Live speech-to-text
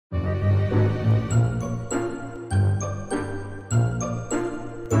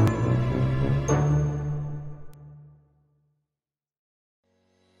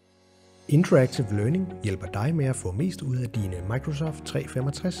Interactive Learning hjælper dig med at få mest ud af dine Microsoft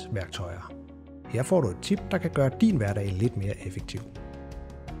 365 værktøjer. Her får du et tip, der kan gøre din hverdag lidt mere effektiv.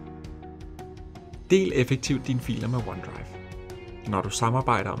 Del effektivt dine filer med OneDrive. Når du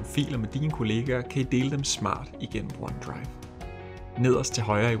samarbejder om filer med dine kollegaer, kan I dele dem smart igennem OneDrive. Nederst til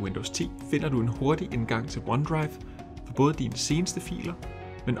højre i Windows 10 finder du en hurtig indgang til OneDrive for både dine seneste filer,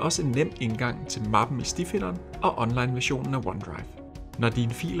 men også en nem indgang til mappen i stifinderen og online-versionen af OneDrive. Når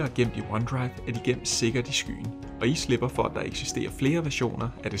dine filer er gemt i OneDrive, er de gemt sikkert i skyen, og I slipper for, at der eksisterer flere versioner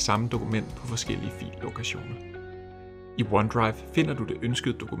af det samme dokument på forskellige fillokationer. I OneDrive finder du det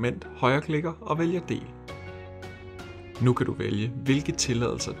ønskede dokument, højreklikker og vælger del. Nu kan du vælge, hvilke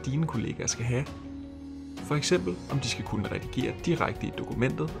tilladelser dine kollegaer skal have. For eksempel, om de skal kunne redigere direkte i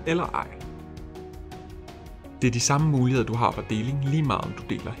dokumentet eller ej. Det er de samme muligheder, du har for deling, lige meget om du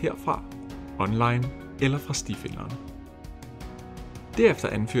deler herfra, online eller fra stifinderen. Derefter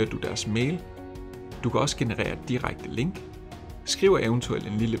anfører du deres mail. Du kan også generere et direkte link, skriver eventuelt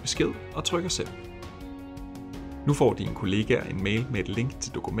en lille besked og trykker send. Nu får dine kollegaer en mail med et link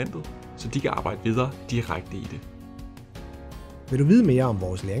til dokumentet, så de kan arbejde videre direkte i det. Vil du vide mere om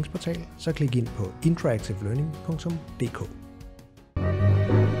vores læringsportal, så klik ind på interactivelearning.dk.